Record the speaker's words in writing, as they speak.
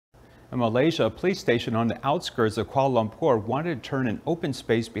In Malaysia, a police station on the outskirts of Kuala Lumpur wanted to turn an open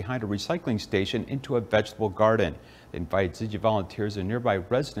space behind a recycling station into a vegetable garden. They invited Tzu Chi volunteers and nearby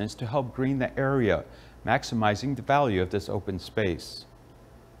residents to help green the area, maximizing the value of this open space.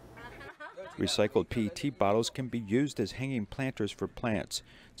 Recycled PET bottles can be used as hanging planters for plants.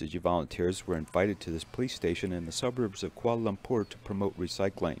 Tzu Chi volunteers were invited to this police station in the suburbs of Kuala Lumpur to promote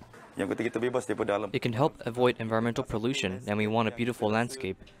recycling. It can help avoid environmental pollution, and we want a beautiful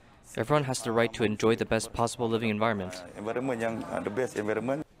landscape. Everyone has the right to enjoy the best possible living environment.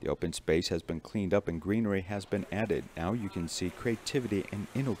 The open space has been cleaned up and greenery has been added. Now you can see creativity and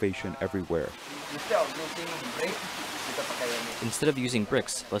innovation everywhere. Instead of using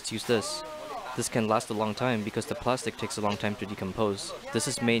bricks, let's use this. This can last a long time because the plastic takes a long time to decompose. This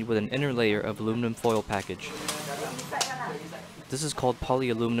is made with an inner layer of aluminum foil package. This is called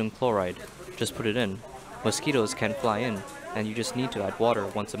polyaluminum chloride. Just put it in. Mosquitoes can't fly in, and you just need to add water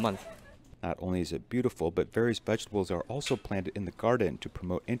once a month. Not only is it beautiful, but various vegetables are also planted in the garden to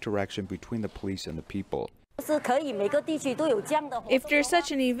promote interaction between the police and the people. If there's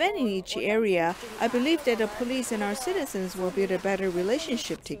such an event in each area, I believe that the police and our citizens will build a better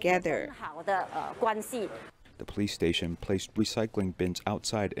relationship together. The police station placed recycling bins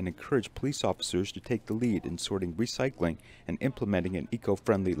outside and encouraged police officers to take the lead in sorting recycling and implementing an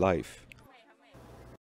eco-friendly life.